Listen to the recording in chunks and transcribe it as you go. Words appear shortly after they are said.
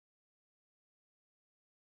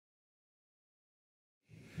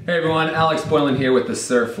Hey everyone, Alex Boylan here with the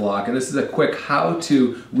Surf Lock, and this is a quick how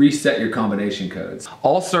to reset your combination codes.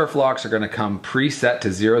 All Surf Locks are going to come preset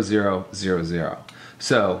to 0000.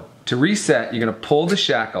 So to reset, you're going to pull the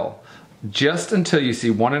shackle just until you see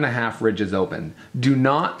 1.5 ridges open. Do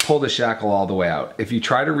not pull the shackle all the way out. If you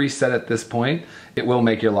try to reset at this point, it will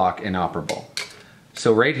make your lock inoperable.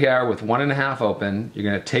 So right here with 1.5 open, you're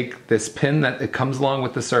going to take this pin that it comes along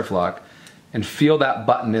with the Surf Lock and feel that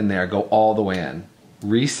button in there go all the way in.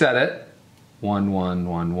 Reset it, 1, 1,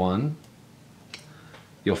 1, 1.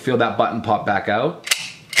 You'll feel that button pop back out.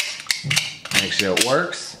 Make sure it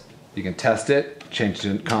works. You can test it, change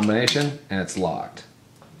the combination, and it's locked.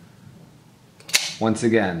 Once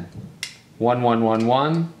again, 1, 1, 1,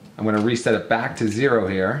 1. I'm going to reset it back to 0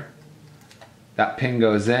 here. That pin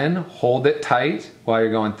goes in, hold it tight while you're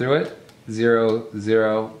going through it. 0,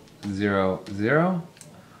 0, 0, 0.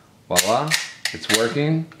 Voila, it's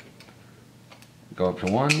working. Go up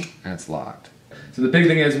to 1 and it's locked. So the big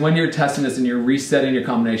thing is when you're testing this and you're resetting your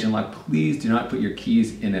combination lock, please do not put your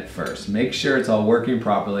keys in it first. Make sure it's all working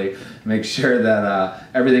properly. Make sure that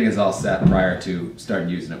everything is all set prior to starting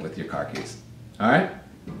using it with your car keys. All right?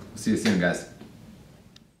 See you soon, guys.